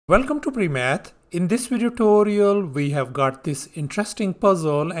Welcome to PreMath. In this video tutorial, we have got this interesting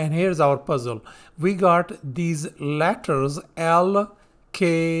puzzle, and here's our puzzle. We got these letters L,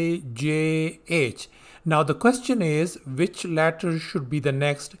 K, J, H. Now the question is, which letter should be the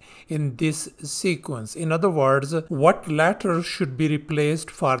next in this sequence? In other words, what letter should be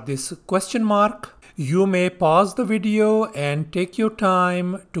replaced for this question mark? You may pause the video and take your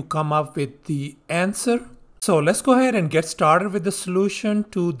time to come up with the answer. So let's go ahead and get started with the solution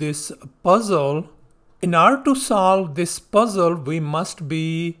to this puzzle. In order to solve this puzzle, we must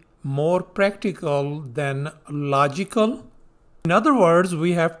be more practical than logical. In other words,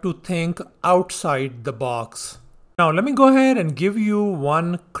 we have to think outside the box. Now let me go ahead and give you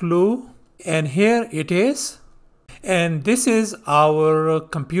one clue, and here it is. And this is our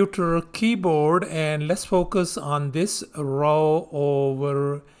computer keyboard, and let's focus on this row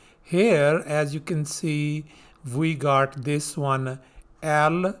over here. As you can see, we got this one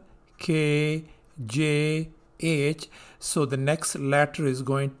L, K, J, H. So the next letter is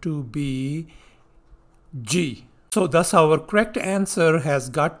going to be G. So thus our correct answer has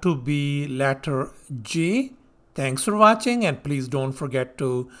got to be letter G. Thanks for watching, and please don't forget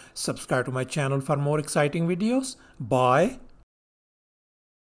to subscribe to my channel for more exciting videos. Bye.